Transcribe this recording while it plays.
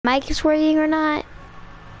Mic is working or not.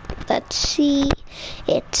 Let's see.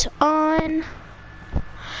 It's on.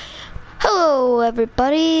 Hello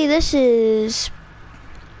everybody, this is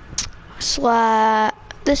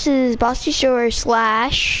Bossy Shore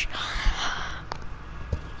slash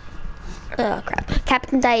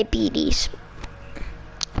Captain Diabetes.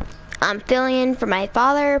 I'm filling in for my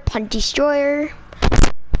father, Punch Destroyer.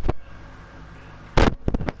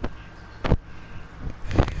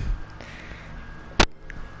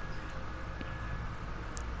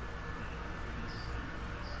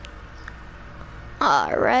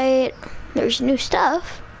 Alright, there's new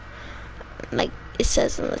stuff, like it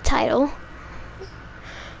says in the title.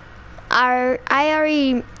 I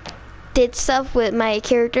already did stuff with my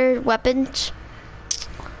character weapons.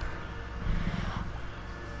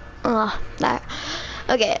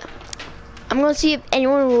 Okay. I'm gonna see if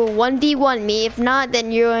anyone will 1v1 me. If not,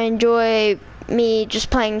 then you'll enjoy me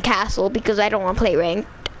just playing castle because I don't want to play ranked.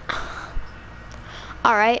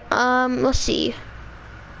 Alright, let's see.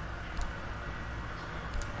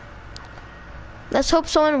 Let's hope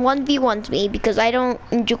someone 1v1s me because I don't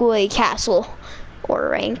enjoy castle or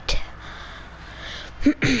ranked.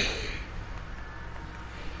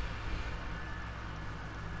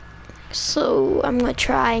 So I'm gonna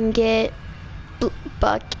try and get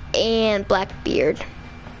Buck and Blackbeard.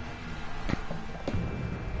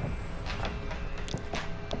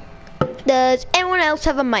 Does anyone else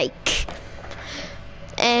have a mic?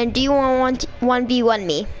 And do you want 1v1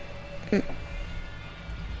 me?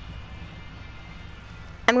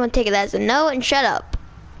 I'm gonna take it as a no and shut up.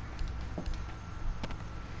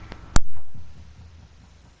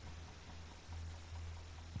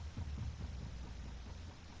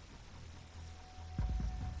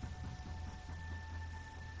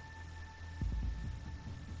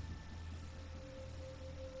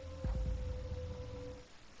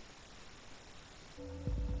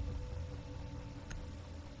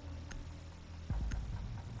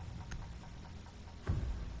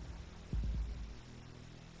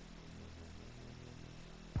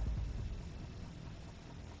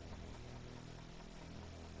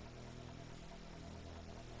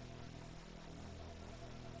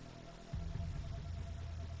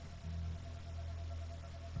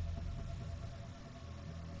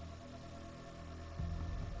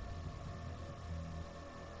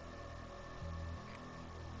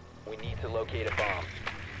 We need to locate a bomb.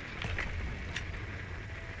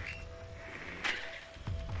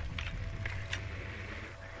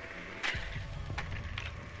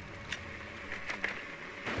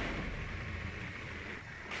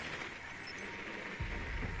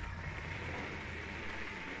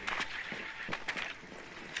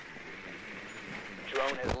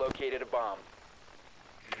 Drone has located a bomb.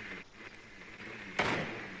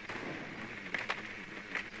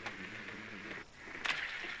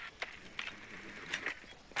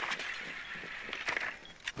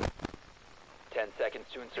 Seconds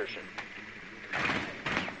to insertion.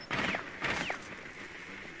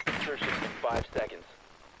 Insertion in 5 seconds.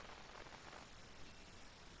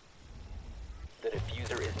 The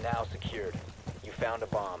diffuser is now secured. You found a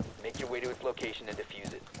bomb. Make your way to its location and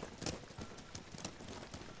defuse it.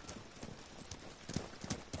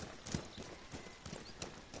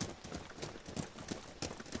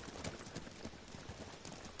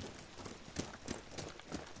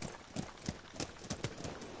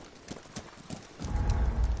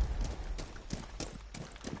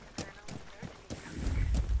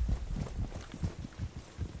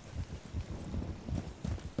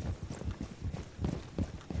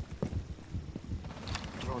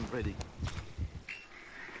 Ready.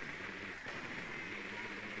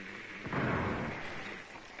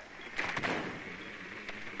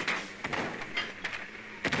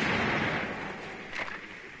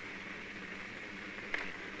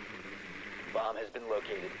 Bomb has been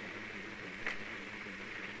located.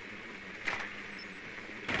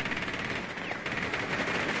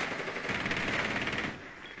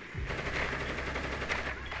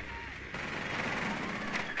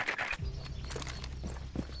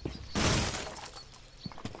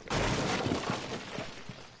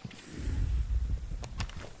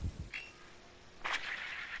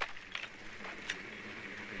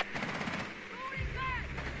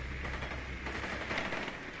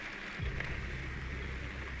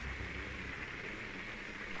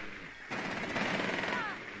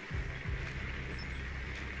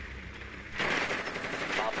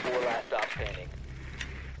 Op 4 last stop standing.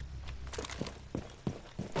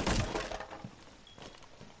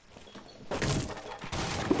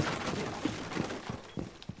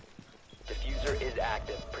 Diffuser is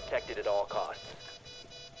active, protected at all costs.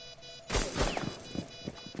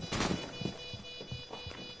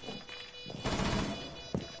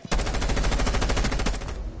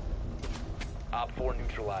 Op 4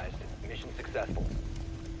 neutralized. Mission successful.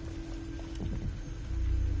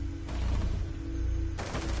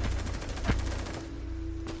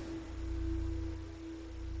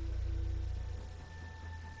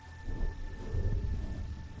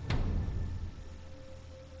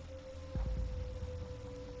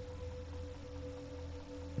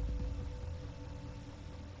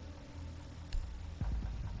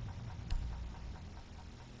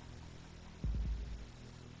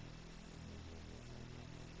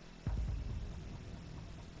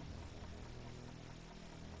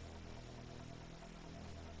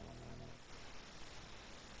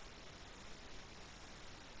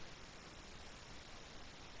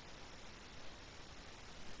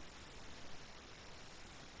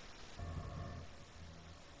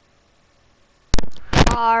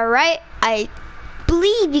 Alright, I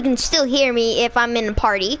believe you can still hear me if I'm in a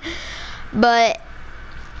party, but,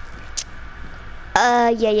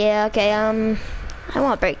 yeah, okay, I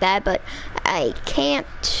won't break that, but I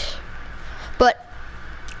can't, but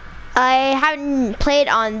I haven't played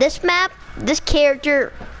on this map, this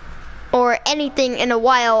character, or anything in a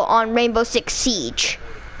while on Rainbow Six Siege,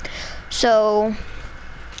 so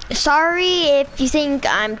sorry if you think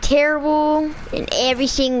I'm terrible in every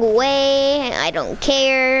single way. I don't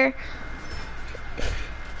care.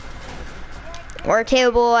 Or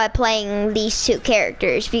terrible at playing these two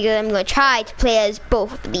characters, because I'm going to try to play as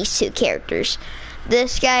both of these two characters.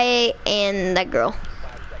 This guy and that girl.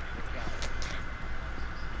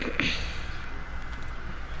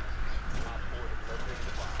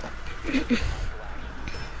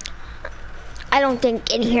 I don't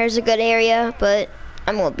think in here is a good area, but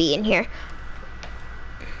I'm gonna be in here.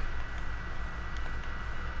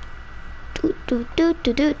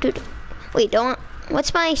 Wait, don't.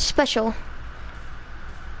 What's my special?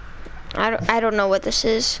 I don't know what this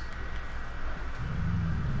is.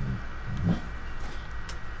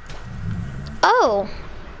 Oh.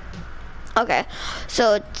 Okay.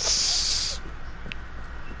 So it's.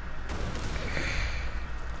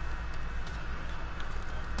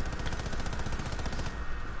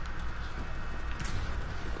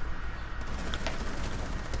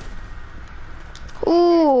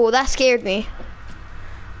 Ooh, that scared me.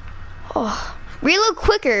 Oh, reload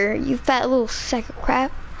quicker, you fat little sack of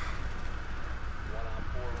crap.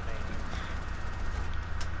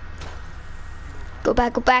 Go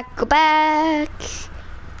back, go back, go back.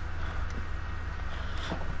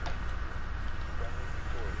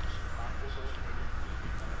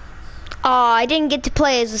 Oh, I didn't get to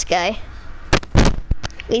play as this guy.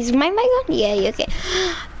 Is my mic on? Yeah,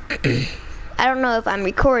 okay. I don't know if I'm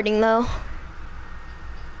recording though.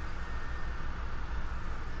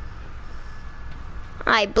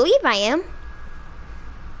 I believe I am.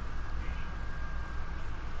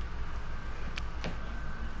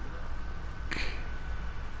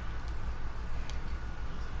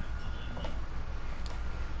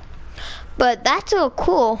 But that's so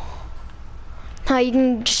cool. How you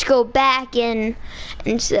can just go back and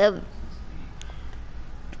instead of,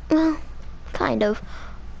 well, kind of.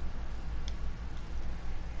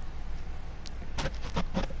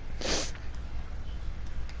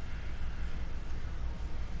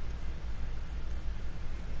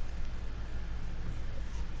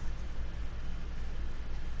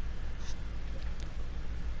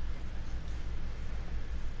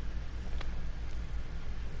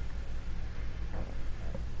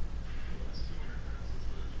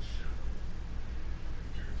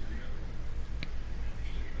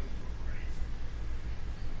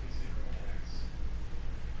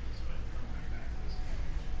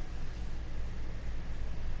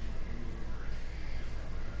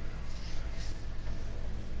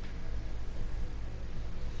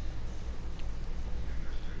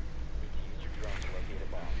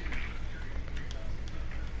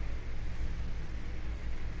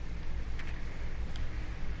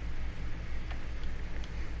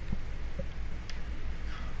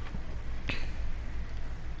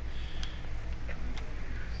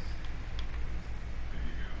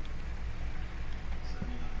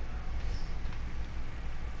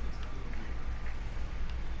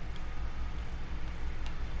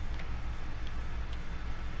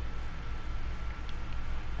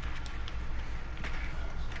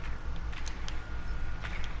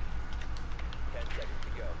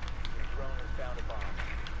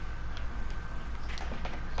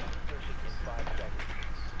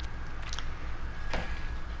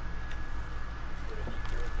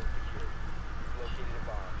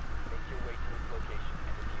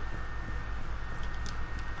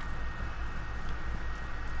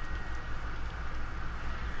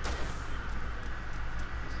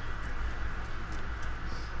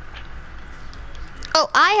 Oh,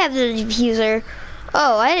 I have the diffuser.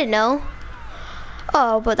 Oh, I didn't know.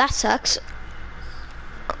 Oh, but that sucks.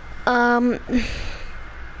 I've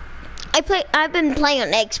been playing on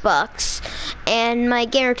Xbox, and my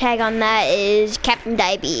gamer tag on that is Captain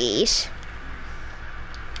Diabetes.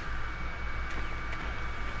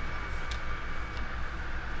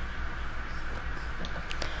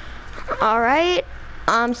 All right.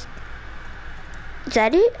 Is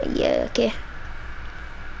that it? Yeah. Okay.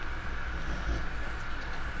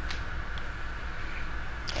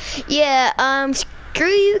 Yeah. Screw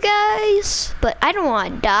you guys. But I don't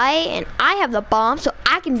want to die, and I have the bomb, so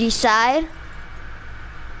I can decide.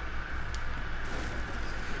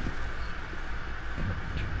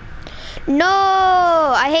 No,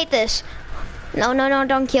 I hate this. No, no, no,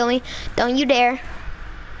 don't kill me. Don't you dare.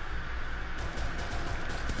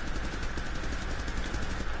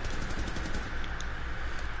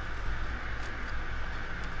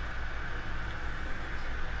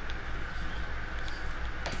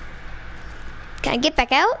 Can I get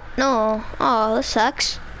back out? No. Oh, this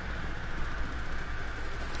sucks.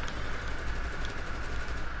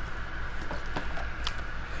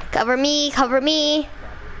 Cover me, cover me.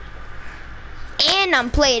 And I'm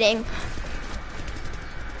plating.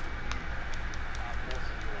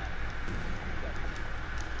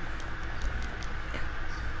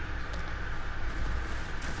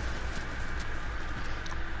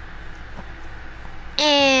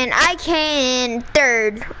 And I came in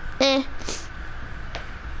third.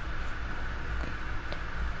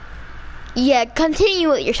 Yeah, continue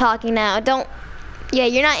what you're talking now. Don't. Yeah,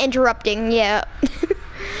 you're not interrupting. Yeah.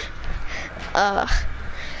 All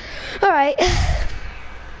right.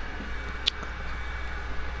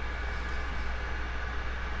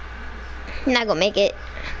 Not gonna make it.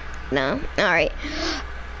 No. All right.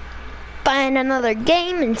 Find another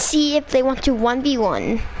game and see if they want to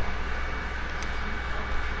 1v1.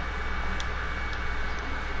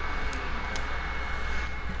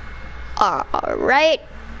 All right.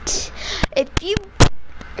 If you,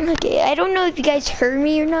 okay, I don't know if you guys heard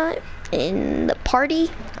me or not in the party.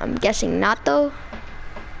 I'm guessing not though.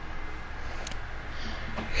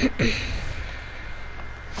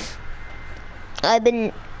 I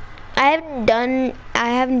haven't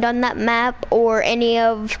done that map or any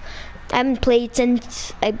of, I haven't played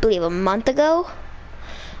since I believe a month ago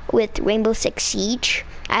with Rainbow Six Siege.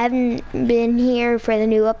 I haven't been here for the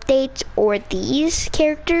new updates or these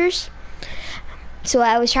characters. So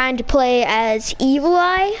I was trying to play as Evil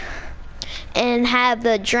Eye and have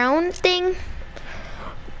the drone thing,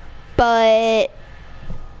 but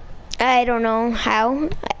I don't know how.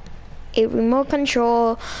 A remote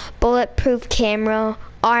control, bulletproof camera,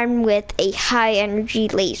 armed with a high energy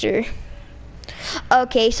laser.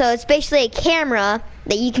 Okay, so it's basically a camera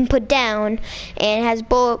that you can put down and it has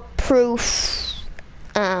bulletproof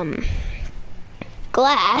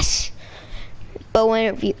glass. But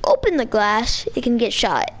whenever you open the glass, it can get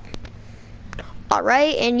shot.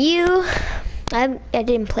 Alright, and you, I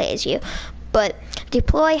didn't play as you, but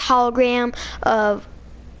deploy hologram of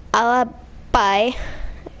Alibi,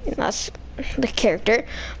 that's the character,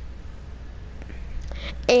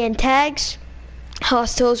 and tags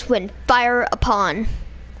hostiles when fire upon.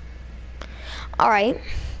 Alright,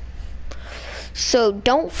 so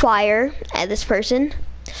don't fire at this person.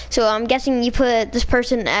 So I'm guessing you put this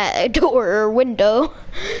person at a door or window.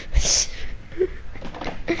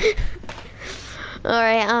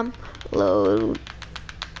 Alright, load.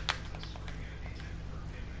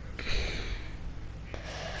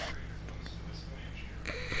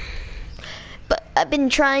 But I've been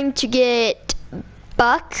trying to get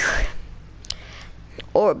Buck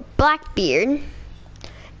or Blackbeard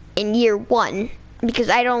in year 1 because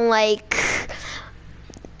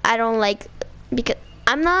because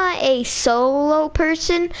I'm not a solo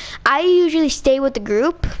person. I usually stay with the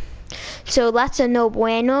group, so that's a no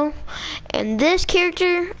bueno. And this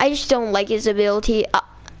character, I just don't like his ability.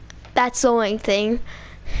 That's the only thing.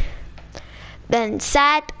 Then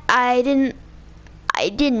Sat, I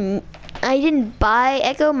didn't buy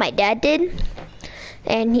Echo. My dad did,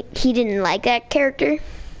 and he didn't like that character.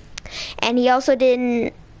 And he also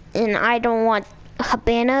didn't. And I don't want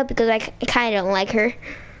Habana because I kind of don't like her.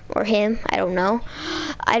 Or him, I don't know.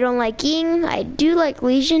 I don't like Ying. I do like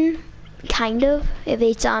Legion, kind of, if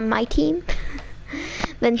it's on my team.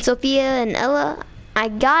 Then Sophia and Ella. I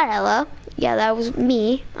got Ella. Yeah, that was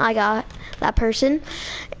me. I got that person.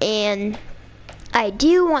 And I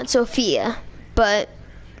do want Sophia, but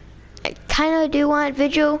I kind of do want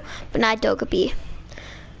Vigil, but not Dokkaebi.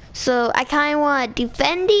 So I kind of want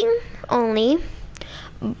defending only,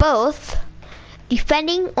 both,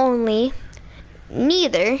 defending only,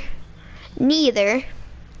 neither, neither.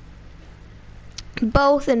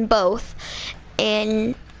 Both and both.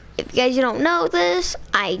 And if you guys don't know this,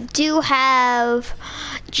 I do have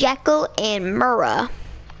Jackal and Mura.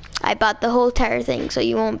 I bought the whole entire thing, so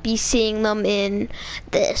you won't be seeing them in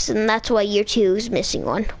this, and that's why year 2 is missing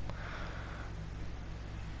one.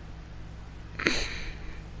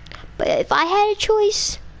 But if I had a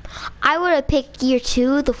choice, I would have picked year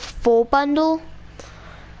 2, the full bundle,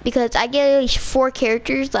 because I get at least 4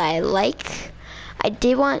 characters that I like. I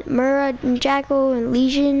did want Mura and Jackal and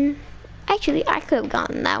Legion. Actually, I could have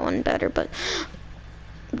gotten that one better, but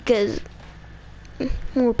because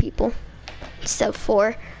more people. So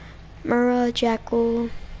 4. Mura, Jackal,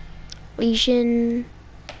 Legion.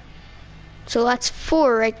 So that's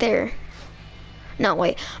 4 right there. No,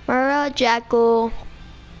 wait. Mura, Jackal,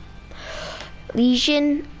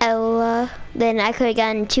 Legion, Ella. Then I could have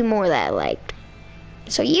gotten 2 more that I liked.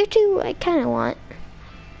 So year 2, I kind of want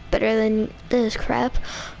better than this crap.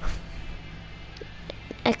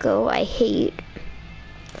 Echo, I hate.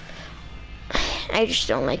 I just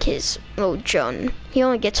don't like his little drone. He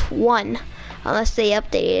only gets 1, unless they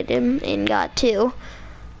updated him and got 2.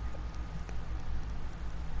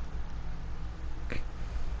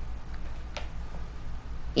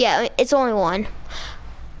 Yeah, it's only 1.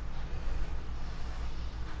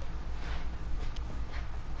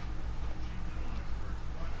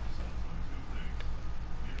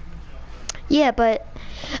 Yeah, but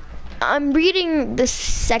I'm reading the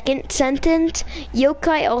second sentence.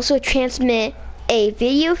 Yokai also transmit a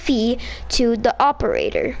video feed to the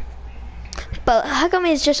operator. But how come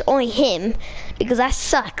it's just only him? Because that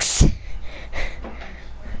sucks.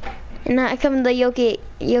 And how come the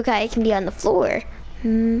yokai can be on the floor?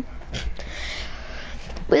 Will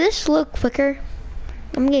this look quicker?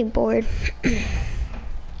 I'm getting bored.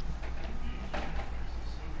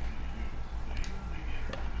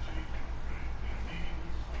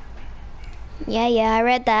 Yeah, I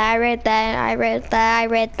read that, and read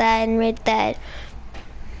that.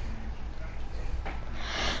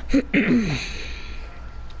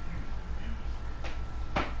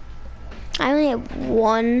 I only have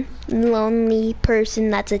one lonely person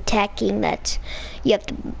that's attacking that you have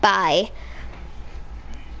to buy.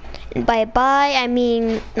 And by buy, I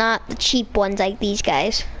mean not the cheap ones like these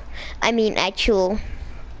guys. I mean actual,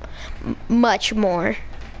 much more.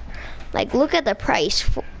 Like, look at the price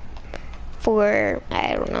for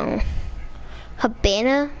I don't know,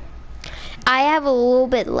 Habana. I have a little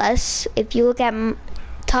bit less. If you look at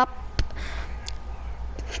top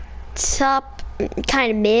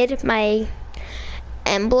kind of mid, my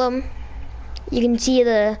emblem, you can see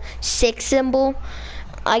the 6 symbol.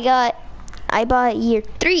 I bought year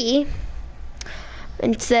 3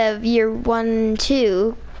 instead of year 1,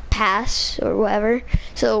 2 pass or whatever.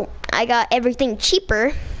 So I got everything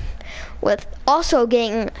cheaper with also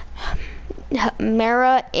getting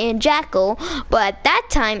Mura and Jackal, but at that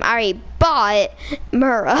time I already bought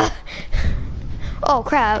Mura. Oh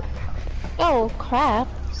crap. Oh crap.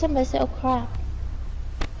 Somebody said oh crap.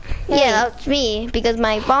 Hey. Yeah, that's me because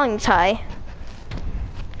my volume's high.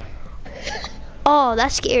 Oh,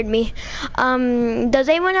 that scared me. Does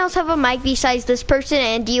anyone else have a mic besides this person,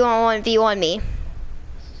 and do you want 1v1 me?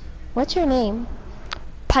 What's your name?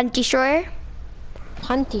 Punt Destroyer.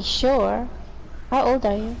 Punt Destroyer? How old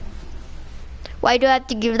are you? Why do I have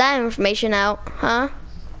to give that information out, huh?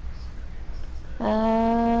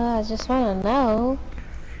 I just want to know.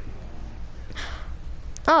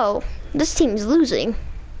 Oh, this team's losing.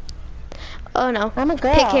 Oh no. I'm a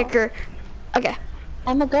girl. Pick kicker. Okay.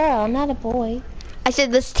 I'm a girl, I'm not a boy. I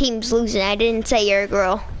said this team's losing. I didn't say you're a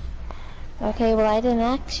girl. Okay, well I didn't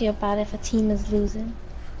ask you about if a team is losing.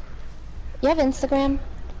 You have Instagram?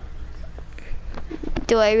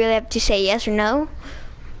 Do I really have to say yes or no?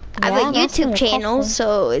 I have a YouTube channel,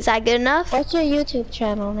 so is that good enough? What's your YouTube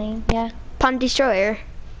channel name? Yeah. Punt Destroyer.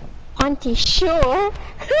 Punt Destroyer?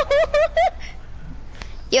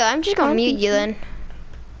 Yo, I'm just gonna mute you then.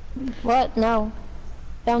 What? No.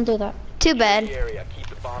 Don't do that. Too bad.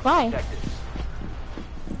 Why?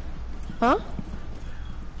 Huh?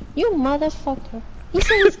 You motherfucker. He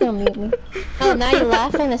said he's gonna mute me. Oh, now you're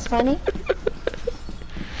laughing? It's funny?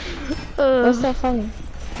 What's so funny?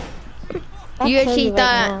 You actually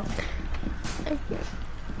thought...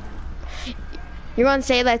 You're gonna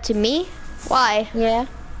say that to me? Why? Yeah.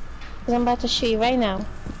 Because I'm about to shoot you right now.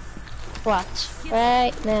 Watch.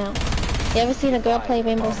 Right now. You ever seen a girl play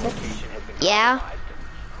Rainbow Six? Yeah.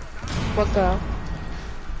 What girl?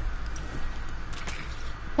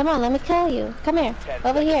 Come on, let me kill you. Come here.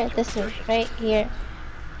 Over here. This way. Right here.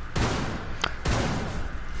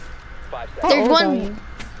 There's one...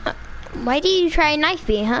 Why did you try and knife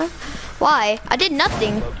me, huh? Why? I did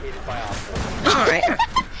nothing. Located by Op 4.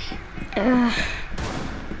 Alright.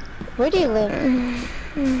 Where do you live?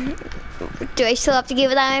 Do I still have to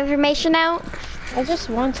give that information out? I just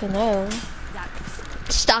want to know. Where do you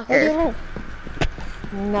Stalker. live?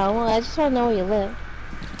 No, I just want to know where you live.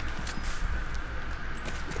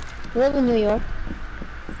 You live in New York.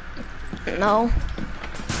 No.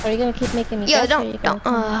 Are you gonna keep making me Yo, guess, or are you don't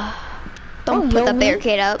gonna- don't Oh, put yo, the me?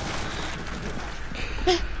 barricade up.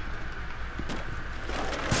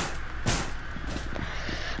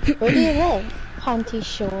 Where do you live? Ponty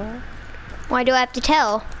Shore. Why do I have to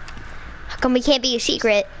tell? How come we can't be a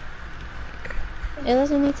secret? It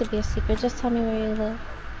doesn't need to be a secret. Just tell me where you live.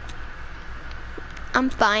 I'm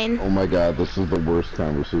fine. Oh my god, this is the worst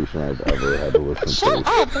conversation I've ever had to listen Shut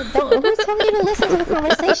to. up! Don't, who's telling you to listen to the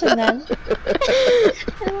conversation then?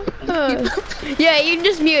 Yeah, you can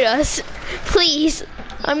just mute us. Please.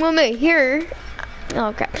 I'm gonna hear.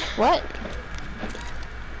 Oh crap. What?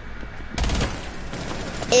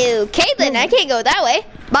 Okay then, I can't go that way.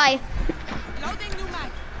 Bye.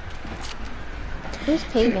 Who's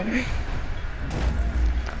paving?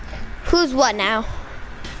 Who's what now?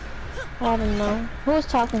 I don't know. Who was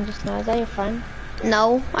talking just now? Is that your friend?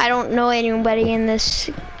 No, I don't know anybody in this.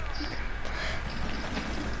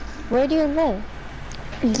 Where do you live?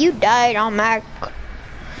 You died on Mac.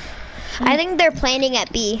 I think they're planning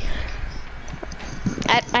at B.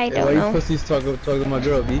 I Hey, don't why know. you pussies talking to my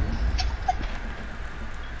girl, B?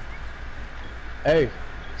 Hey,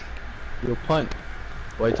 you a punt.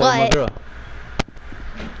 Why you talking to my What? girl?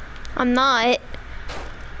 I'm not.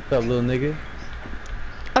 What's up, little nigga?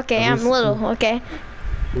 Okay, I'm little. Okay.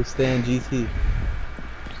 Who's staying GT?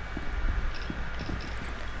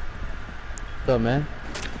 What's up, man?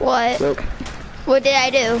 What? Yep. What did I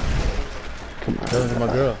do? Come on. Talking to my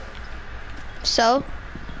girl. So?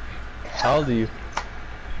 How old are you?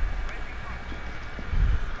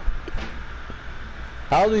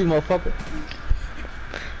 How old are you, motherfucker?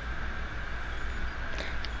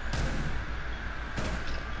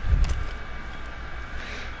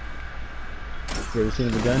 You ever seen a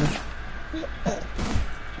vagina?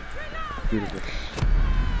 Beautiful.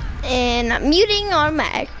 And I'm muting on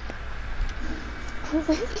Mac.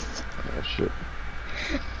 Oh shit.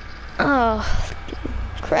 Oh,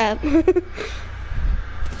 crap.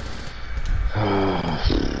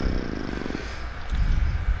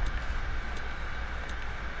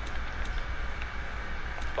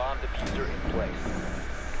 Bomb diffuser in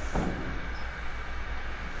place.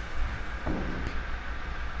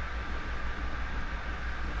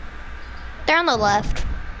 They're on the left.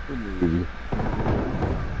 Easy.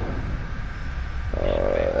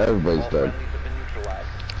 Everybody's All dead. friendlies have been neutralized.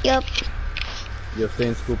 Yep. Yo, stay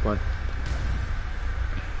in school, punt.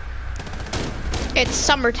 It's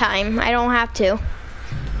summertime. I don't have to.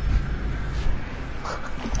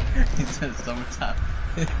 He said summertime.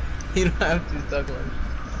 You don't have to talk life.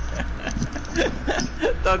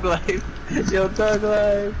 Talk life. Yo, talk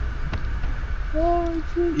life. Oh,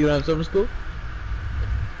 shit. You don't have summer school?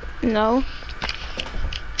 No.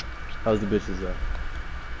 How's the bitches though?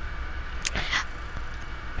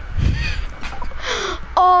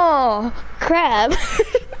 Oh, crap.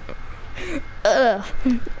 Ugh.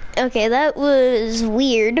 Okay, that was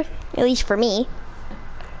weird. At least for me.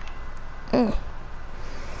 Mm.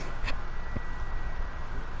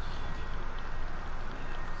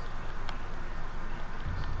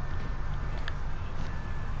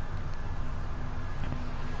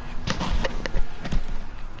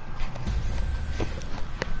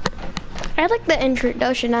 I like the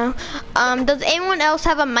introduction now. Does anyone else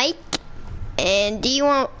have a mic? And do you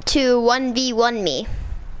want to 1v1 me?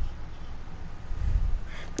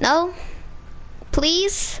 No?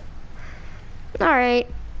 Please? Alright,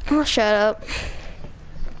 I'll shut up.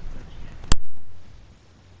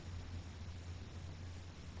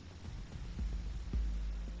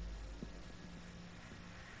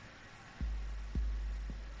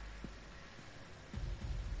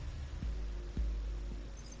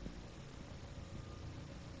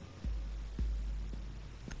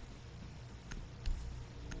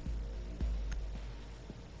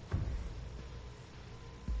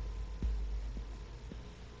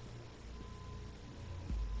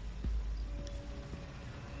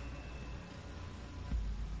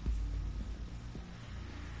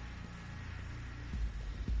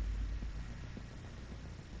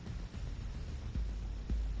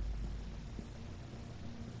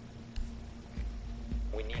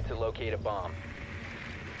 We need to locate a bomb.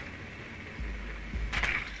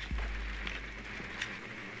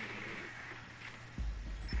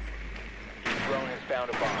 Your drone has found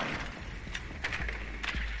a bomb.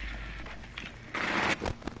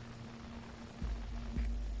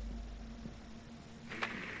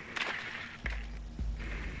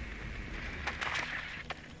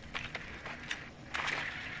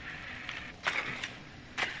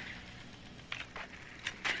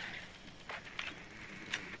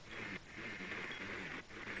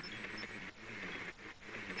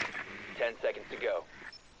 to go.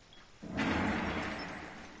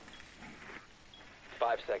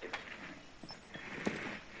 5 seconds.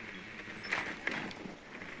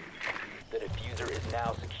 The diffuser is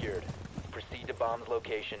now secured. Proceed to bomb's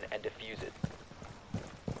location and defuse it.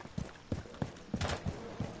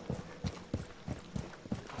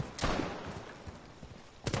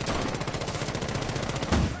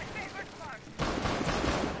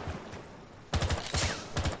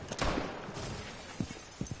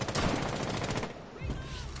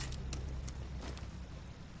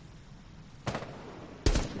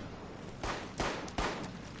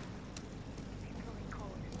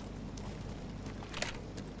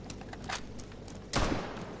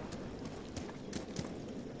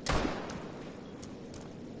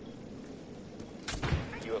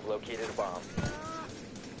 You have located a bomb.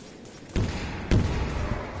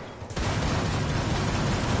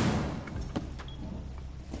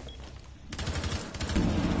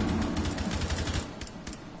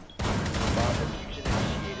 Bomb diffusion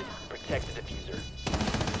initiated. Protect the diffuser.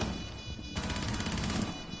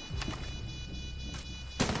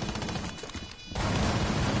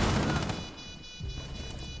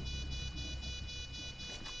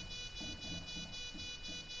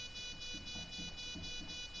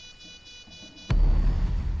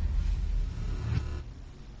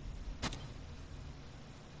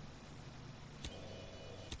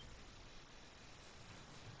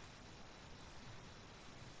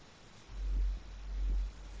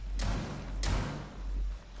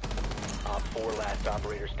 Op 4 last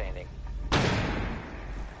operator standing.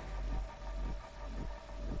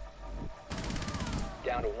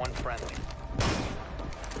 Down to one friendly.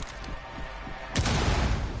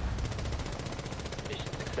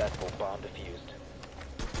 Mission successful. Bomb defused.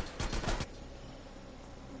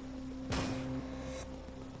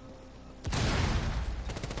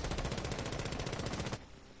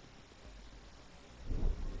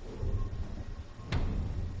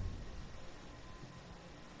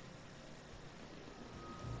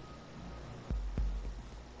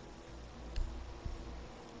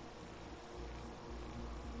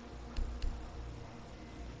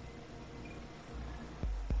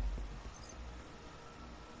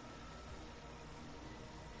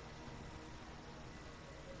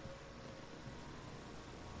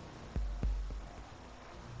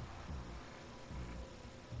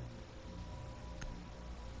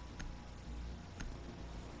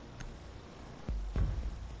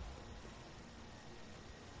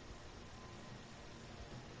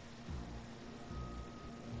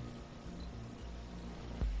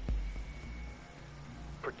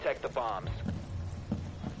 Protect the bombs.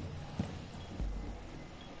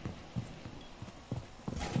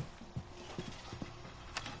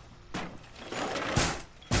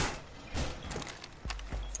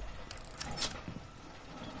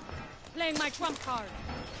 Playing my trump card.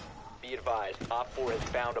 Be advised, Op 4 has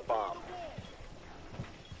found a bomb.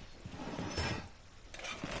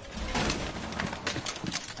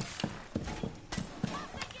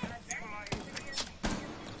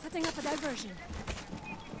 Setting up a diversion.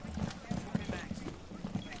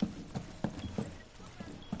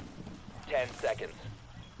 10 seconds.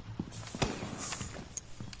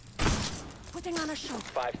 Putting on a show.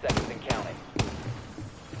 5 seconds and counting.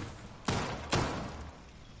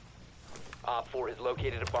 Op 4 has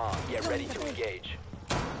located a bomb. Get ready to engage.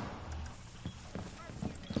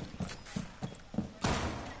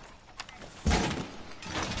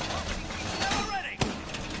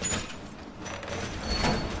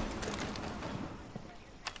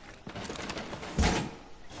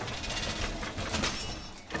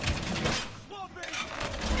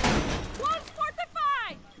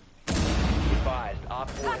 Be advised, Op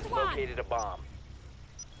 4 has located a bomb.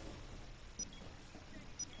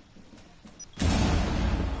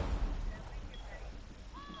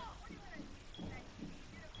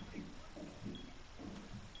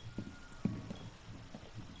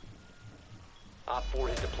 Op 4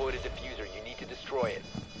 has deployed a diffuser. You need to destroy it.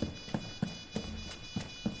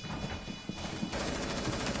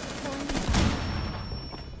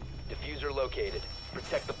 Diffuser located.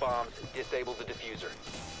 Protect the bombs. Disable the diffuser.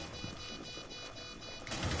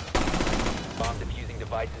 Bomb defusing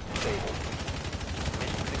device is disabled.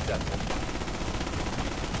 Mission successful.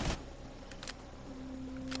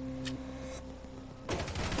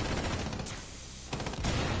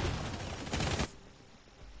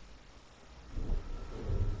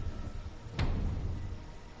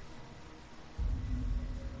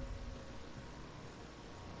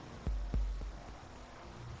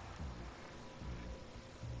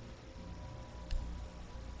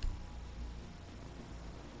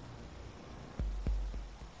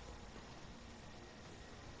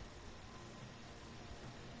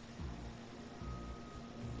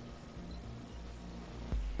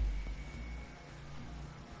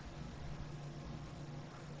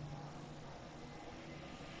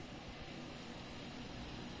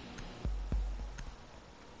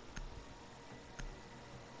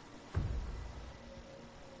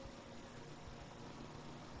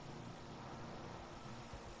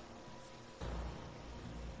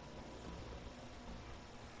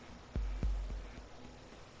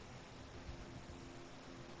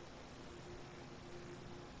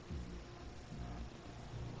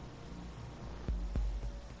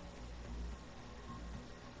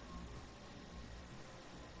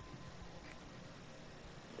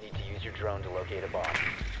 your drone to locate a bomb.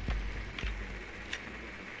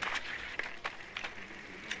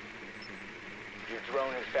 Your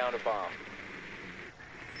drone has found a bomb.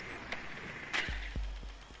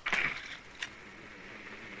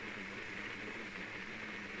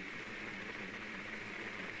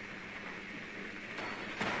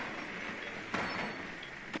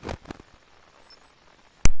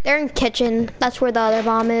 They're in kitchen. That's where the other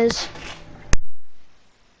bomb is.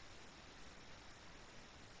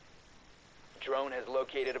 Drone has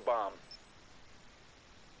located a bomb.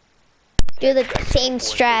 Do the same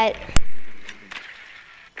strat.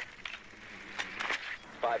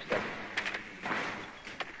 5 seconds.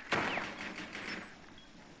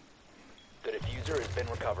 The diffuser has been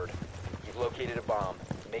recovered. You've located a bomb.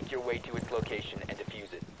 Make your way to its location and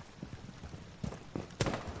defuse it.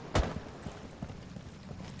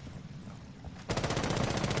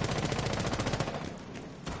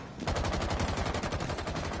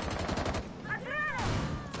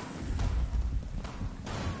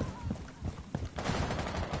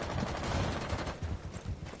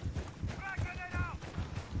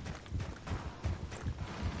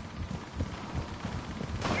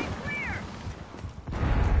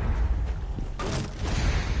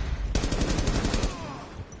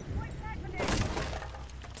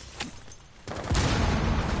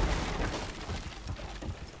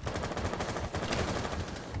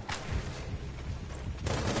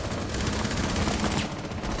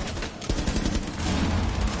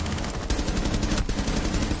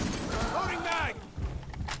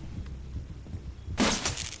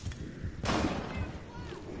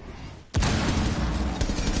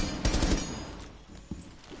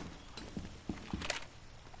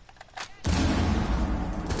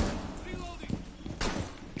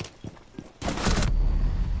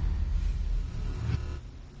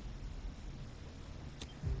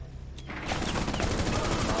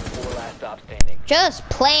 Stop standing. Just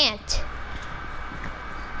plant.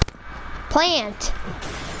 Plant.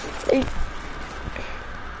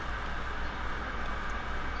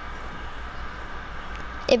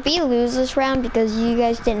 If we lose this round because you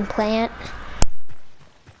guys didn't plant,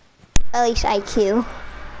 at least IQ.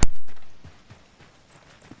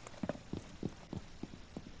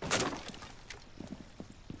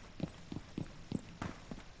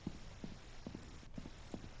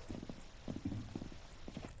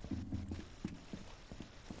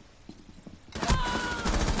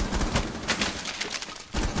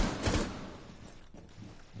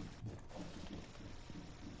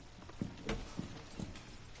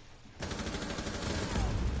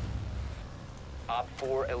 Op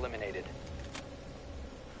 4 eliminated.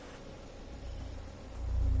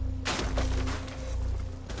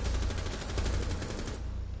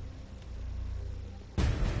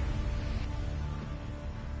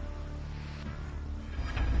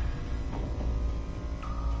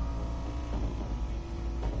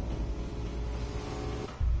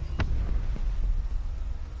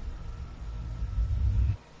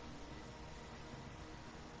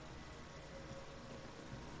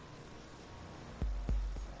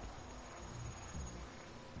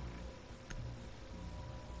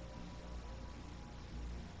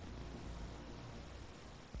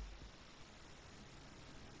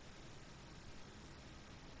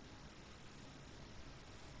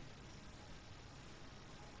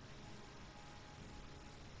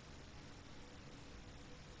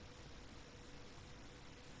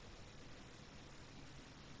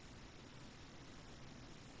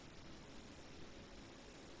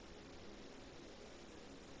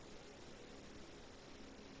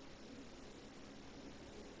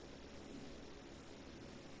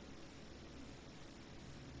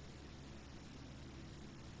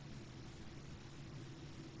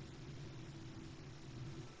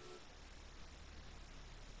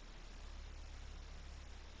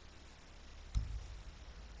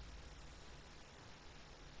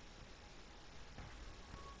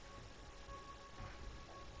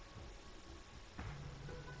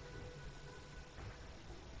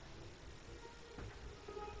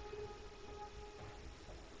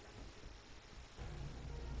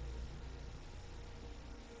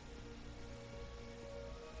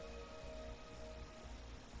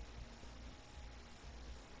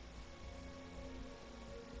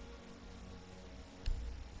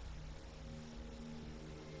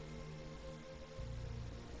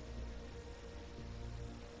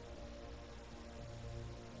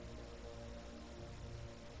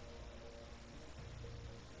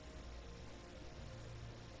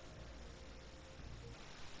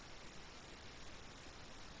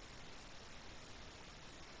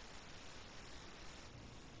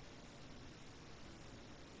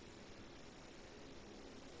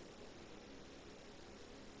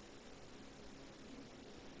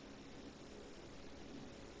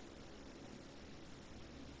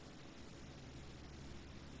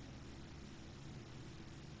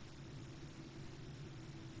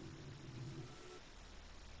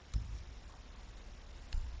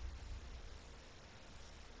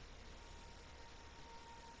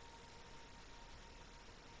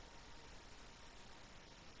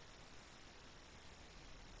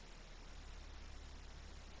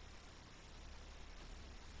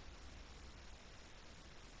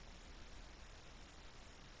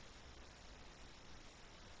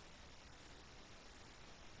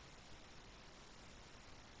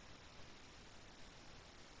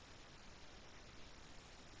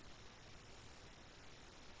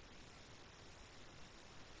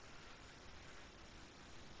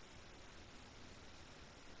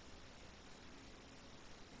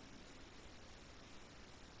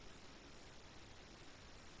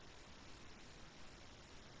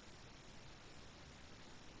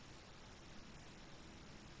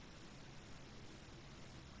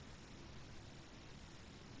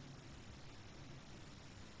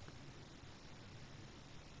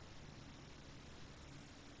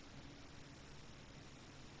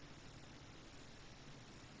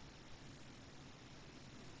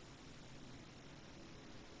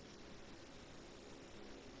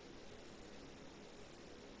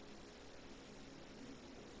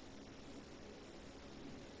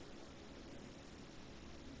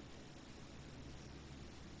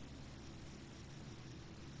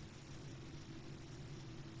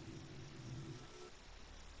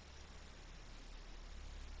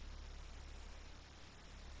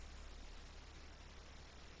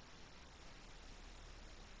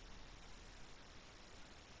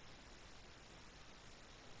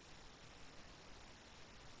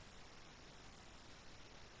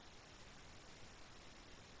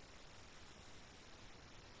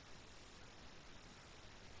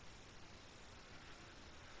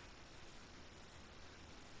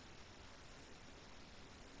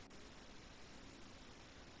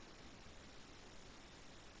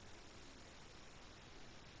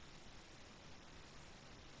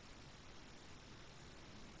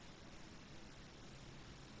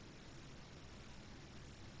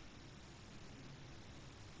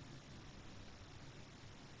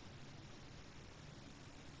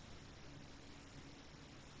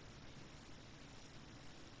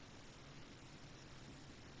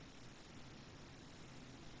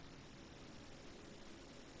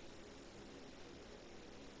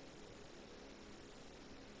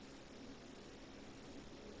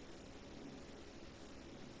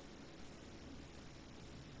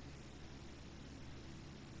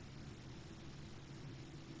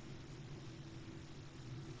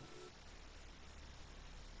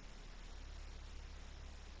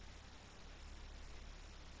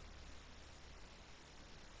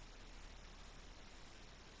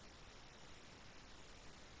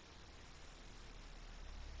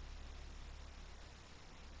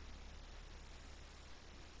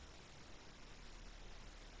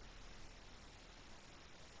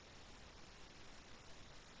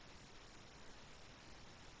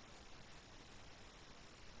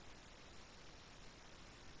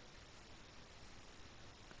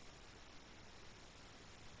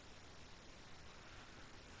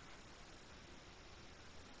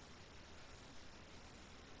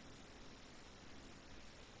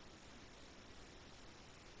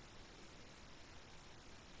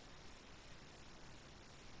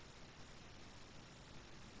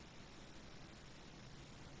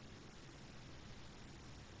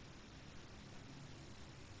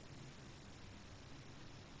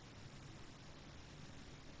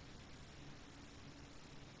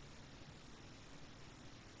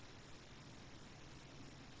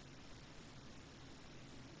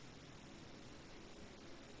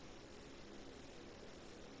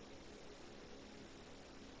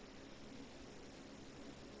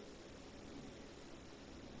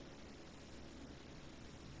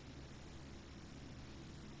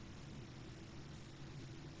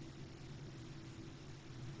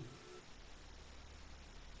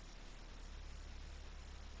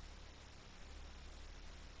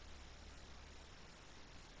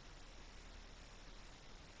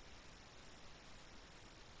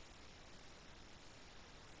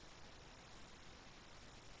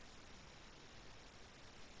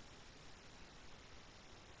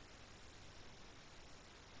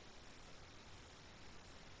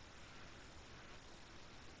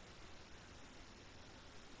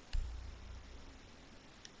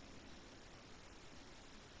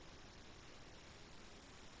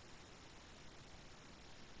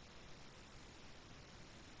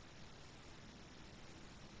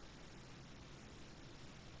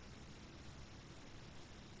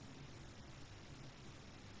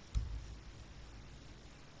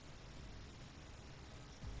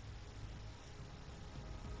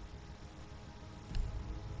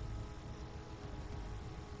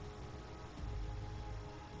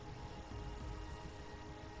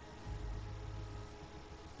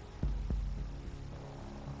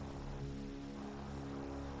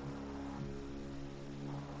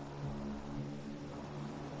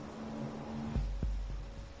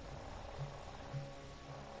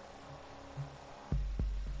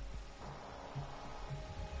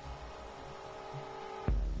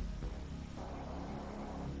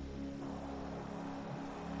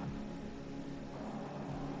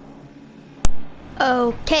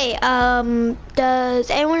 Okay,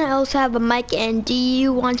 does anyone else have a mic, and do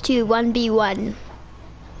you want to 1v1?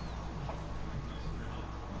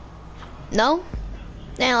 No?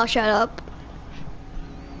 Then I'll shut up.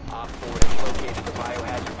 Op 4 has located the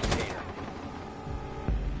biohazard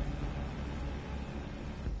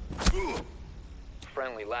container.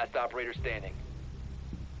 Friendly, last operator standing.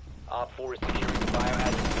 Op 4 is securing the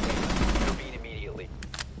biohazard container. Intervene immediately.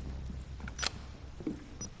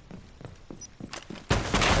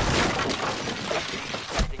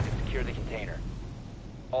 Attempting to secure the container.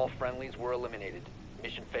 All friendlies were eliminated.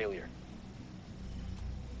 Mission failure.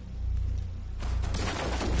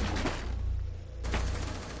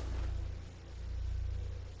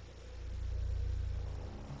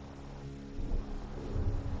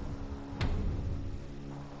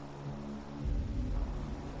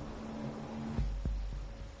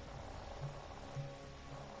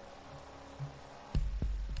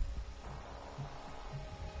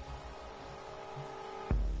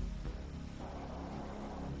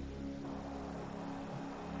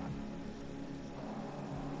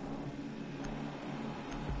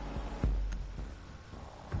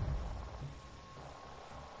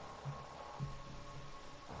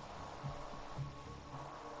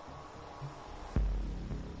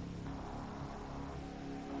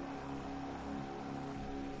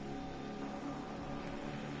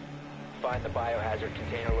 Find the biohazard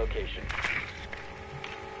container location.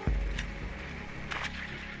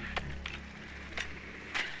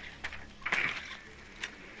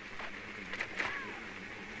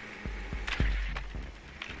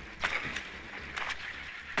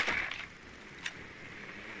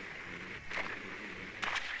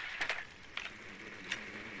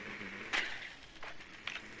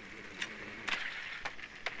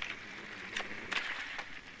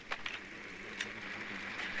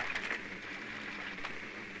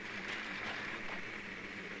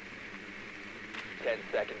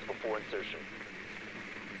 Seconds before insertion.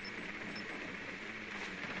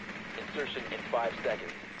 Insertion in 5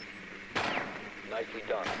 seconds. Nicely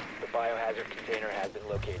done. The biohazard container has been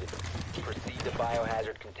located. Proceed to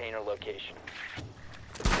biohazard container location.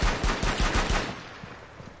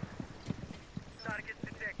 Target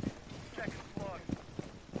detected. Check log.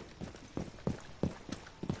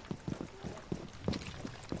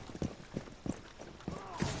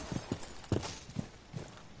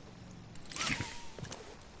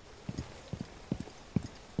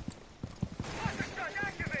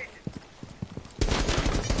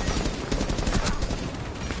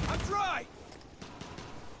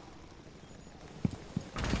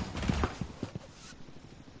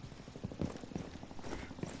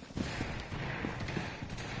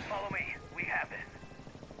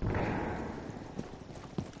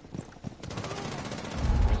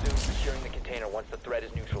 Once the threat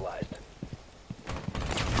is neutralized.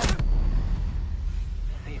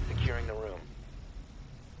 Cease securing the room.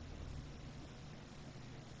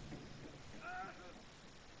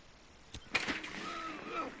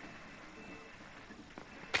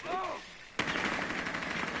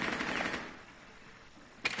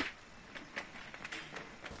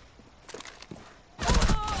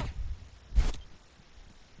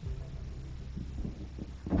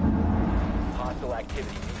 Hostile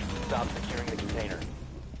activity. Stop securing the container.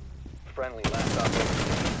 Friendly, last operator.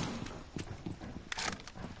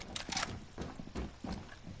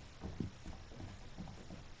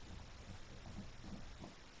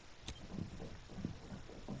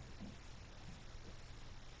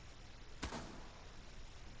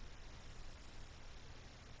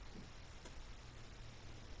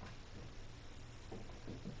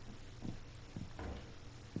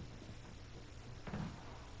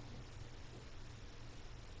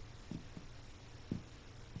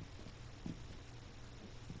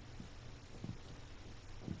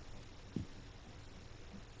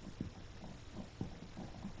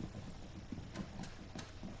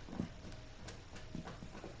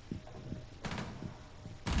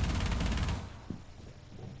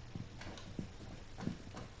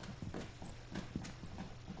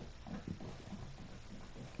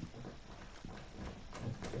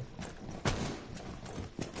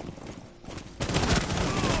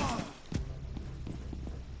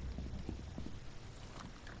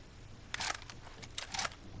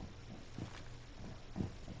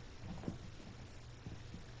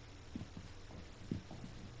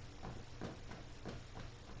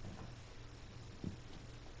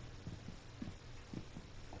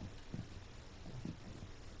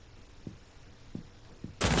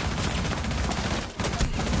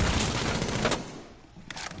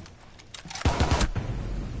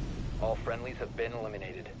 Friendlies have been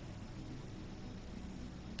eliminated.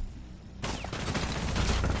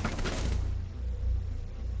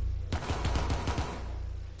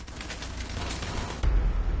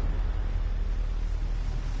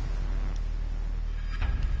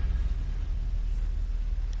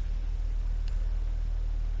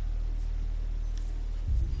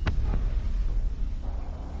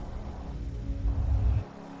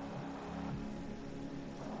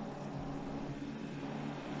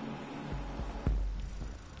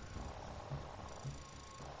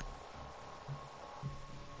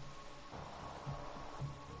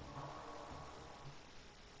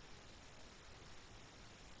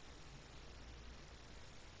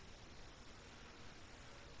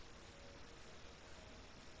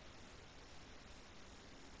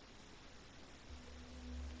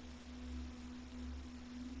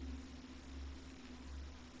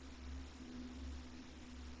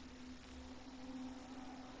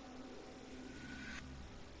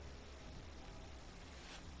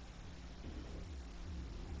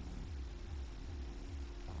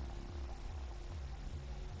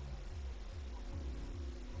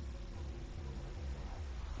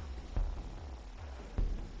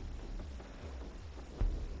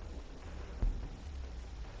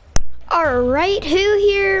 Alright, who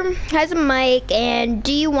here has a mic and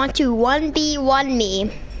do you want to 1v1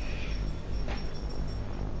 me?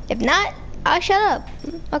 If not, I'll shut up.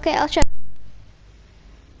 Okay, I'll shut up.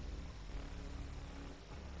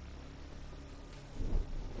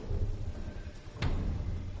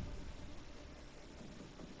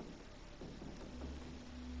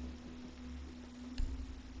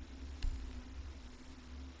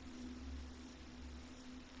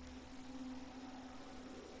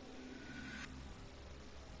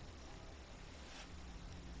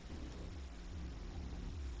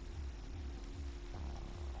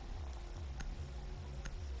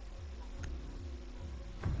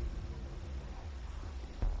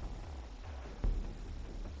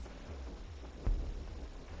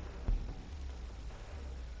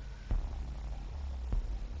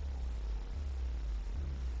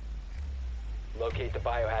 Locate the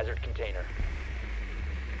biohazard container.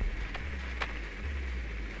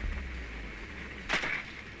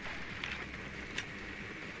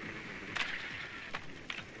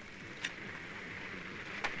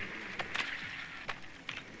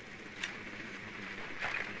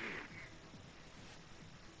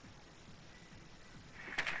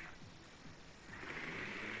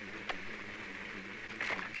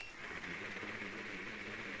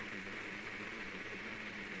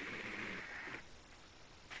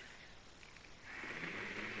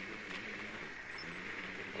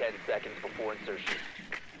 Seconds before insertion.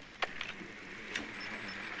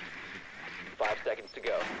 5 seconds to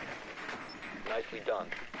go. Nicely done.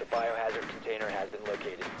 The biohazard container has been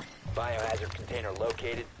located. Biohazard container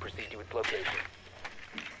located. Proceed to its location.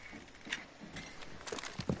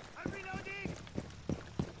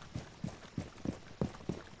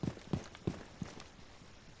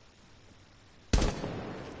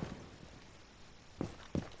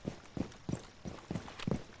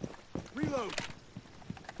 Reload.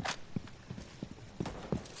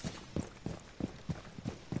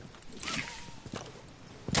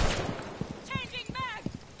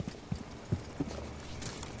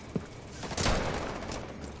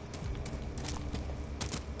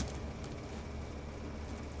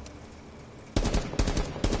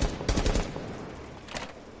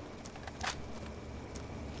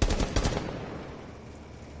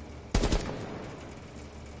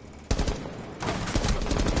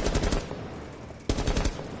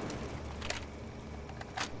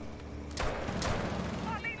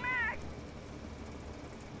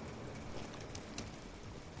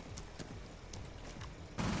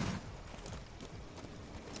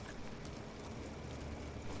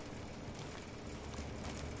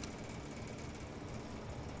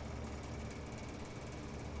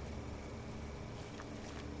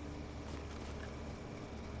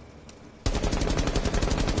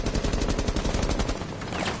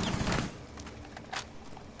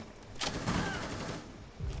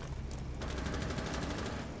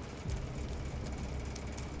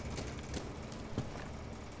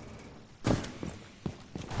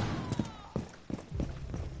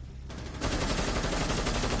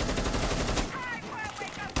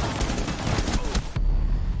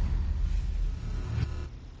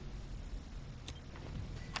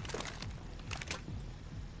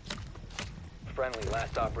 Friendly,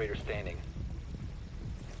 last operator standing.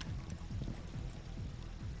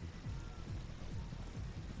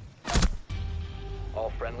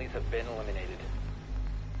 All friendlies have been eliminated.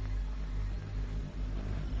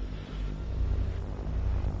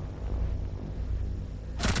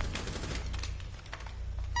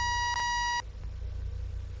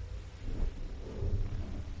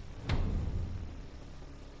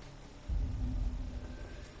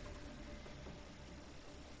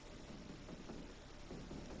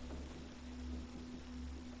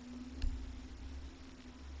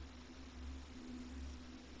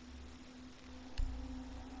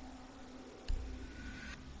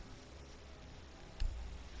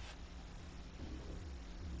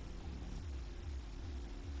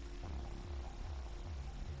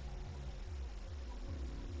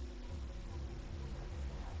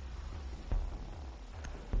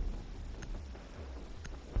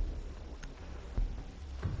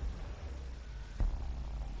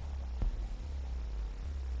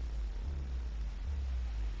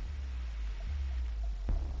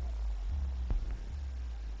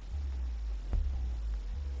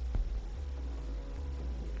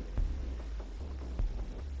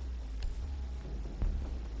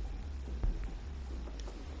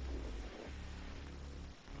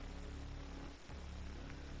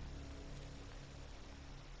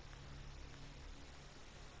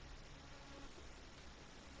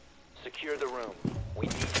 Secure the room. We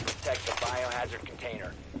need to protect the biohazard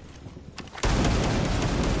container.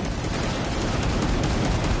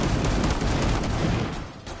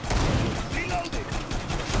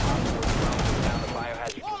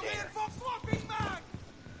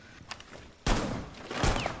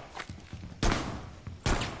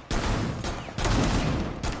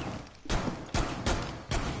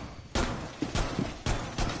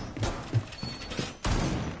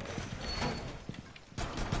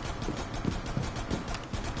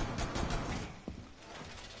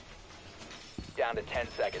 down to 10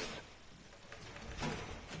 seconds.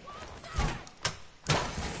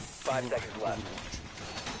 5 seconds left.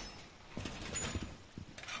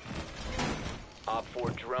 Op 4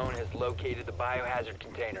 drone has located the biohazard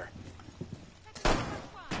container.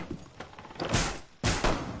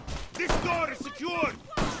 This door is secured!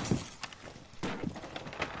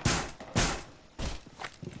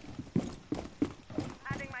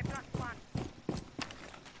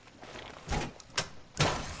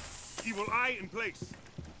 Evil eye in place.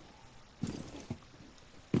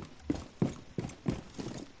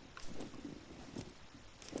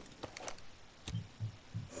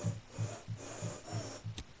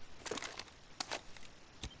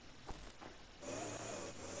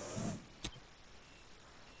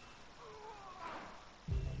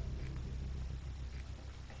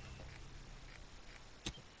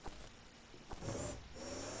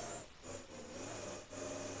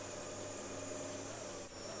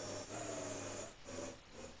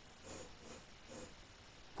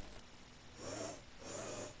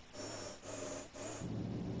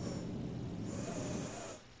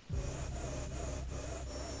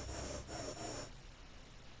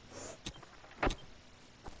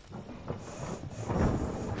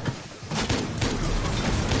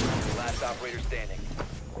 Last operator standing.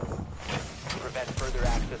 Prevent further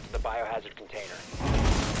access to the biohazard container.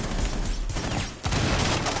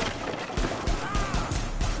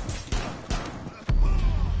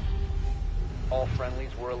 All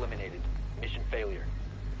friendlies were eliminated. Mission failure.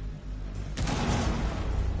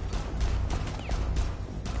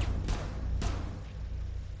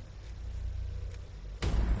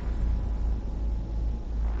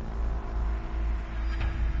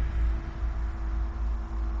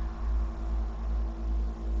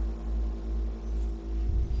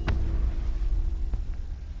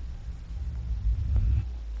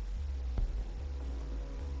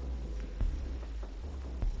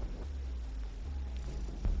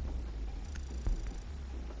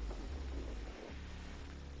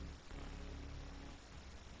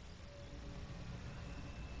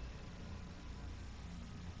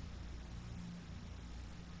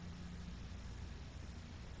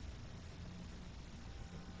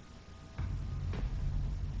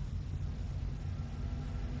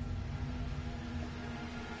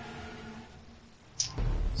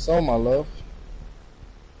 So, my love.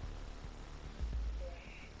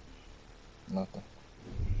 Nothing.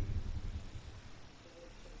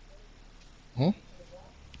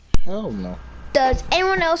 Hell no. Does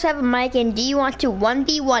anyone else have a mic, and do you want to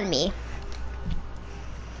 1v1 me?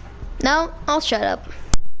 No? I'll shut up.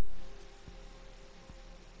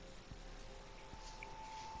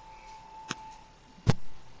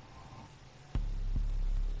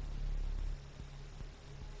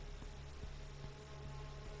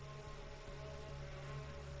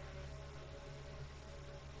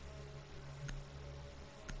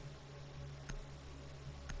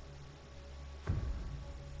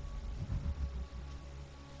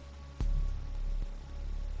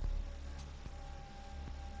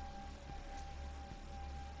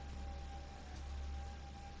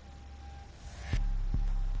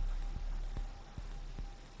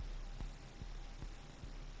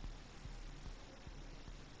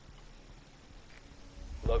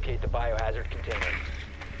 Locate the biohazard container.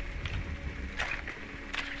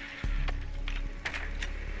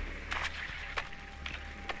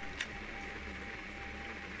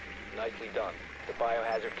 Nicely done. The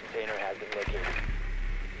biohazard container has been located.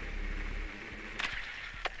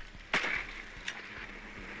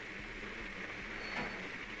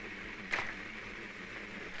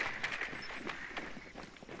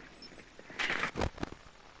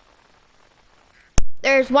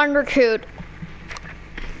 There's one recruit.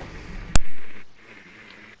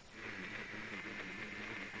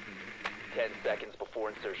 Seconds before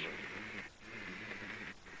insertion.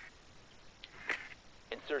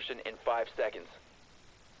 Insertion in 5 seconds.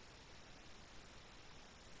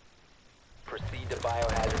 Proceed to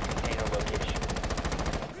biohazard container location.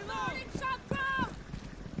 Reloading shotgun!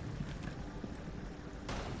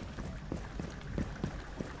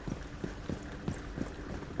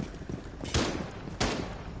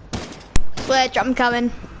 Switch, I'm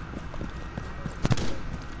coming.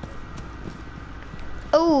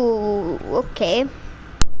 Oh, okay.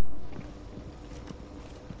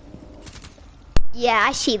 Yeah,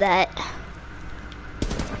 I see that.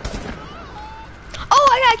 Oh,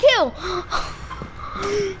 I got a kill!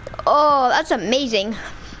 Oh, that's amazing.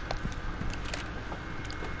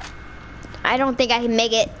 I don't think I can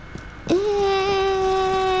make it.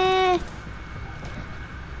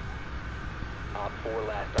 Op 4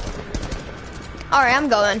 last operator. Alright, I'm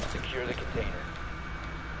going. Secure the container.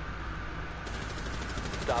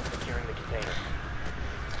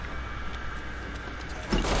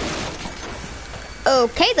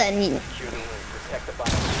 Okay then. Secure the room. Protect the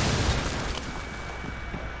biohazard.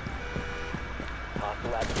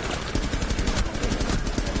 Hostile activity.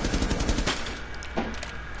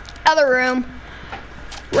 Other room.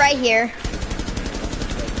 Right here.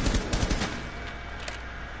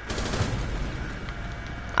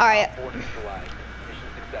 Alright. 4 neutralized. Mission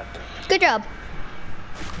successful. Good job.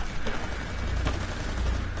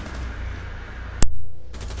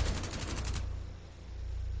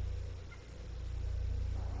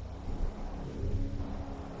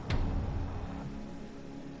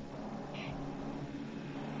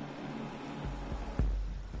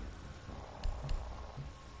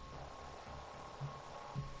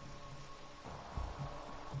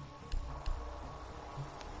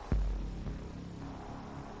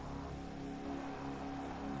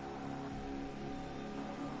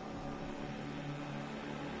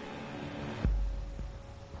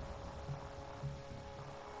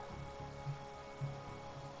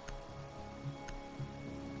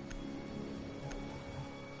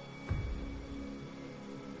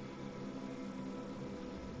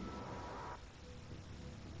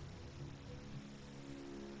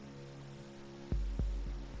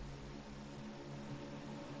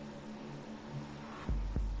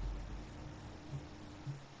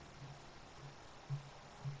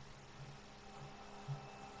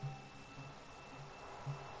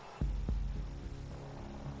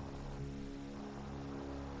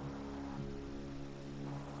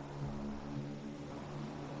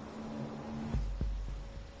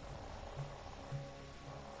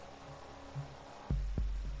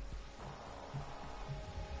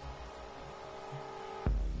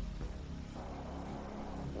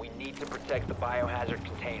 We need to protect the biohazard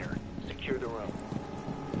container. Secure the room.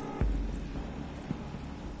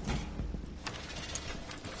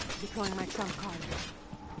 Deploying my trump card.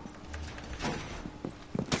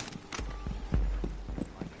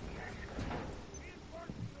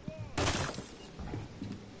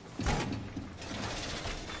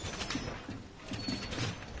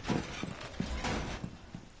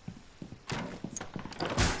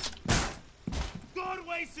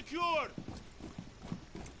 Doorway secured!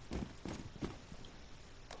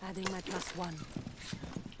 Adding my +1.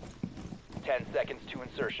 10 seconds to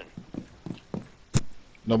insertion.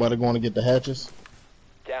 Nobody going to get the hatches?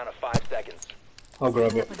 Down to 5 seconds. I'll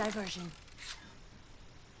grab Setting it. up a diversion.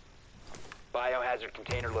 Biohazard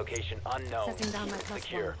container location unknown. Setting down Keep my it +1.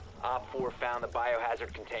 secure. Op 4 found the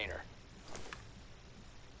biohazard container.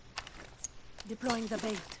 Deploying the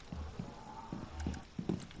bait.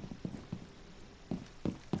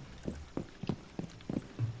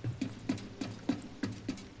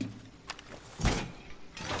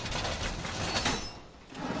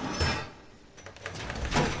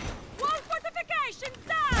 Wall fortifications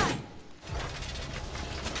down!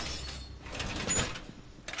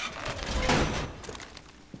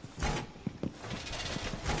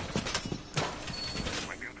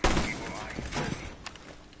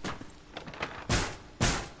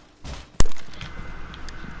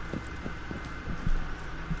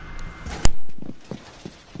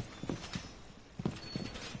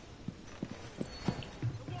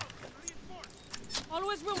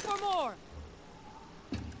 Always room for more!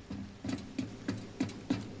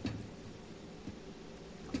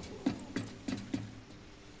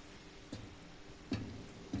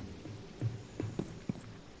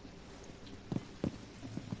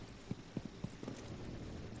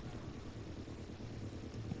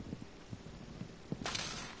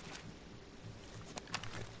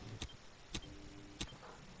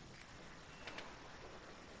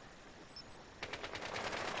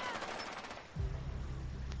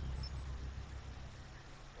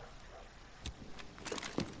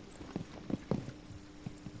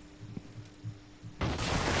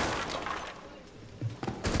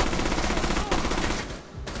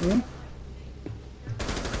 One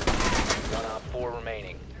op 4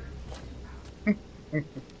 remaining. It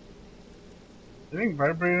didn't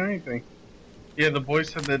vibrate or anything. Yeah, the boys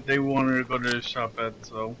said that they wanted to go to the shop at,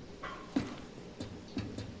 so.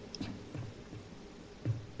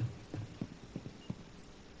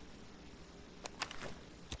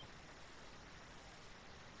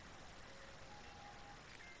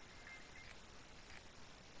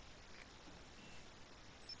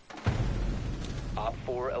 Op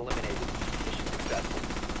 4 eliminated. Mission successful.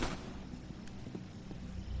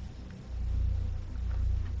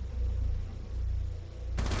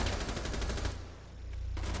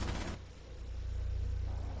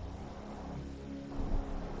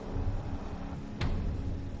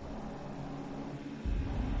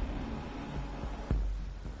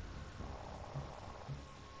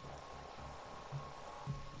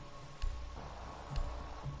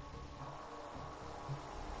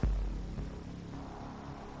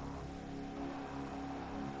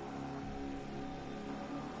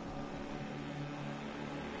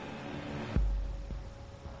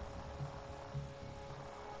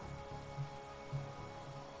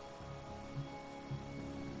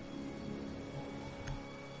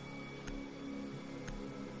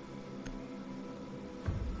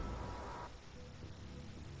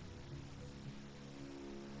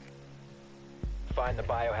 find the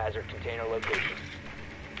biohazard container location.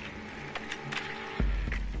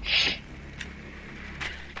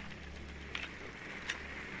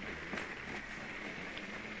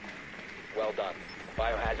 Well done.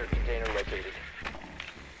 Biohazard container located.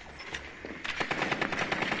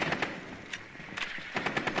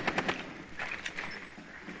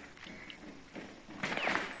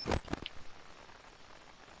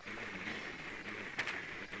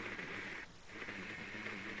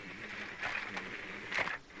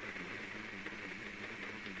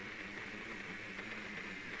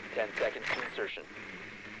 Seconds to insertion.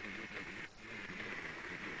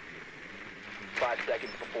 5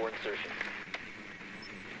 seconds before insertion.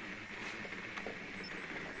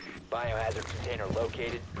 Biohazard container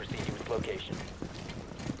located. Proceed to its location.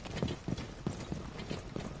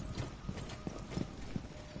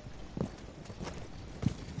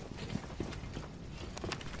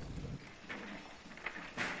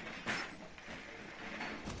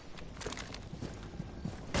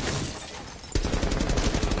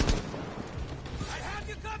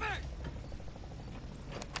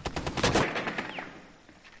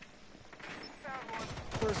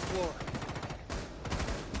 First floor.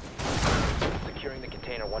 Securing the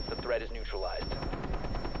container once the threat is neutralized. The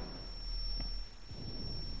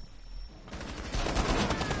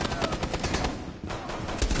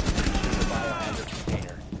biohazard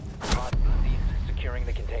container. Cease securing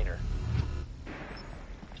the container.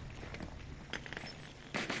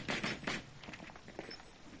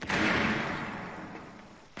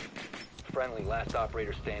 Friendly, last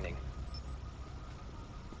operator standing.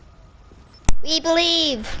 We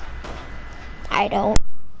believe. I don't.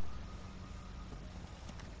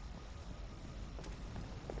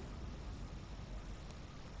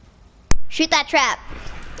 Shoot that trap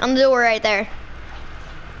on the door right there.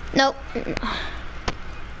 Nope.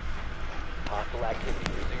 Hostile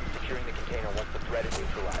activity. Resume securing the container once the threat is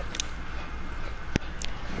neutralized.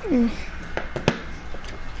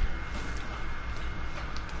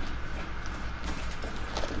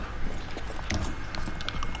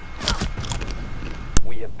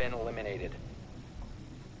 We have been eliminated.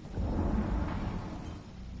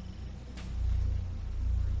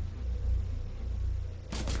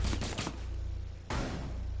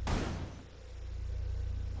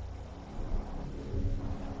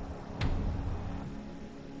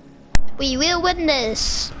 We will win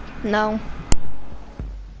this. No.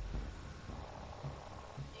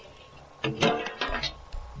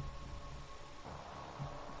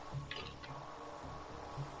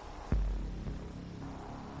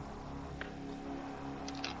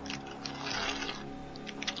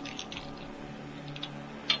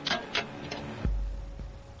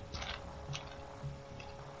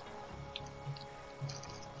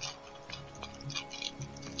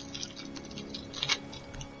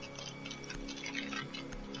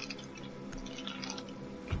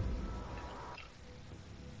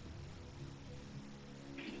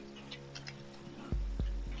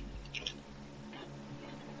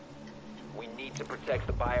 We need to protect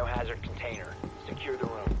the biohazard container. Secure the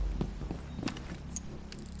room.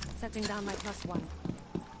 Setting down my +1.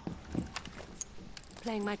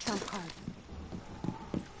 Playing my trump card.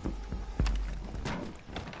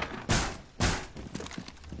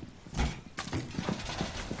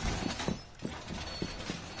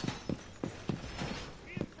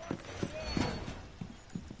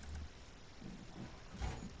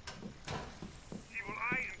 Evil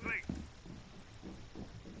eye in place.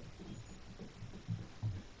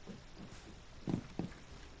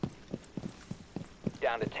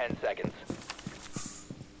 Down to 10 seconds.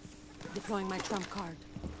 Deploying my trump card.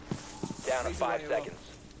 Down to 5 seconds.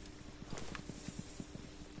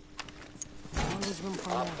 Always room for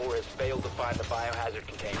Op more. 4 has failed to find the biohazard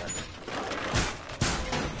container.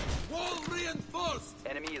 Wall reinforced.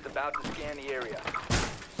 Enemy is about to scan the area.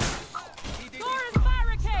 Door is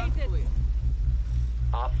barricaded!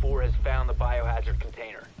 Op 4 has found the biohazard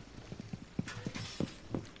container.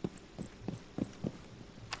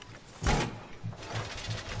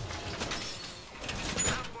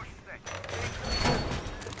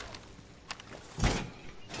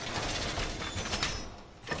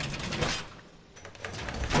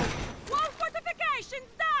 Wall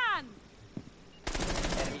fortifications done!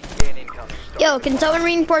 Enemy scan incoming. Yo, can someone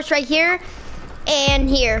reinforce right here and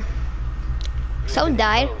here? Someone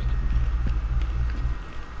died.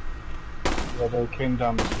 Yeah, they came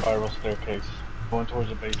down the spiral staircase, going towards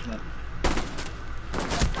the basement.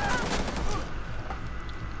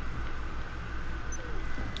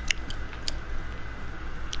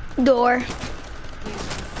 Door.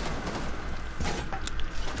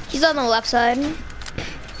 He's on the left side.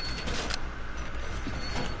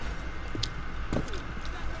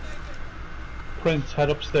 Prince, head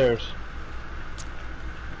upstairs.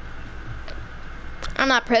 I'm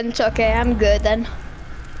not Prince. Okay, I'm good then.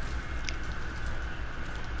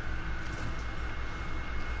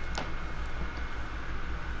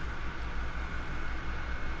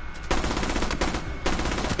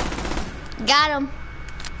 Got him.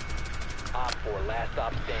 Op 4, last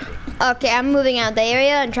stop standing. Okay, I'm moving out of the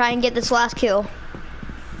area and trying to get this last kill.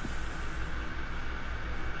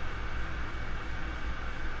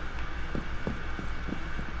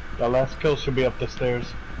 That last kill should be up the stairs.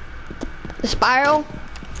 The spiral?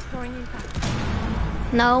 Throwing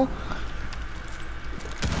impact. No.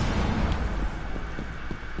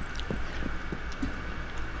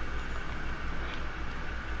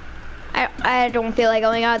 I don't feel like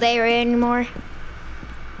going out of the area anymore.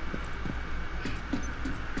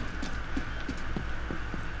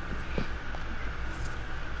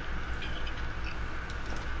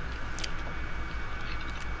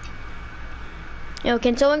 Yo,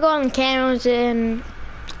 can someone go on the cannons and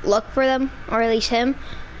look for them, or at least him?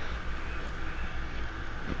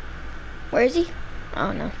 Where is he?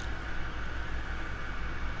 Oh no.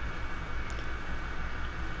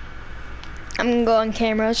 I'm gonna go on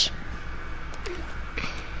cameras.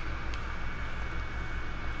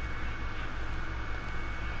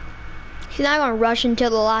 He's not gonna rush until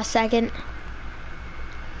the last second.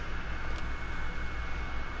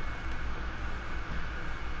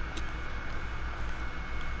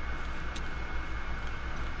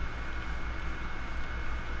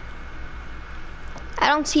 I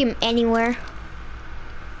don't see him anywhere.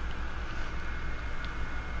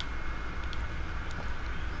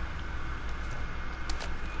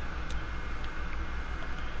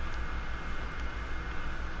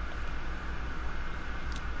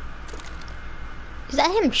 Is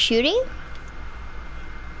that him shooting?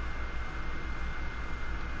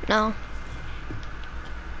 No.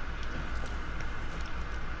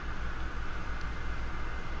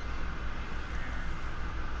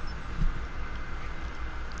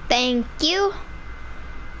 Thank you.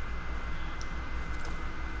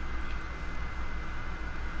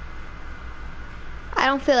 I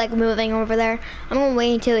don't feel like moving over there. I'm gonna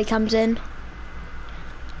wait until he comes in.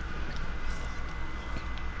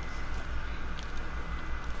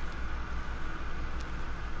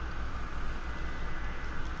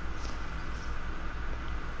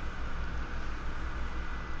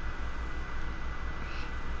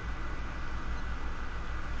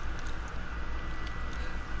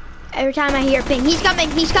 Every time I hear ping, he's coming,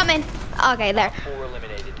 he's coming. Okay, there. 4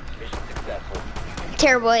 eliminated. Mission successful.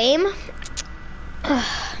 Terrible aim.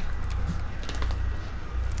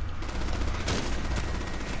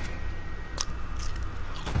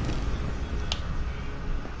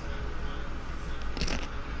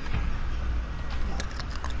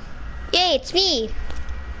 Yay, it's me.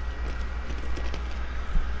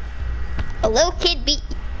 A little kid beat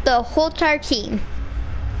the whole entire team.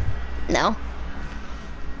 No.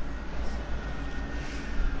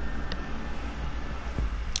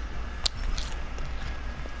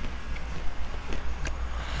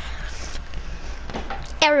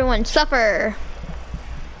 Everyone suffer.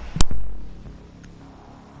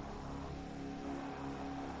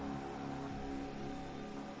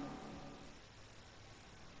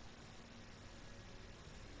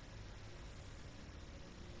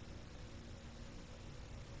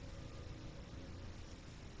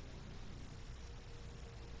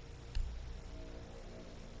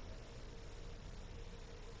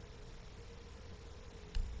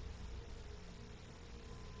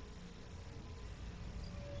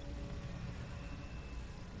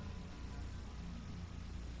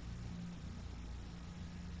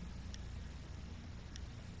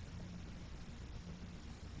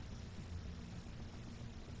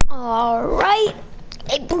 All right,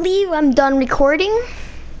 I believe I'm done recording.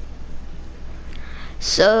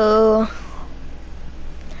 So,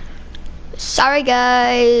 sorry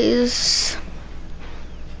guys.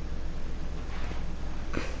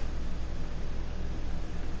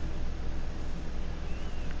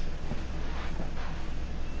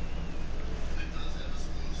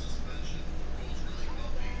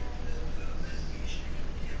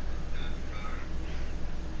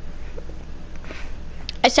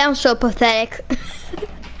 I sound so pathetic.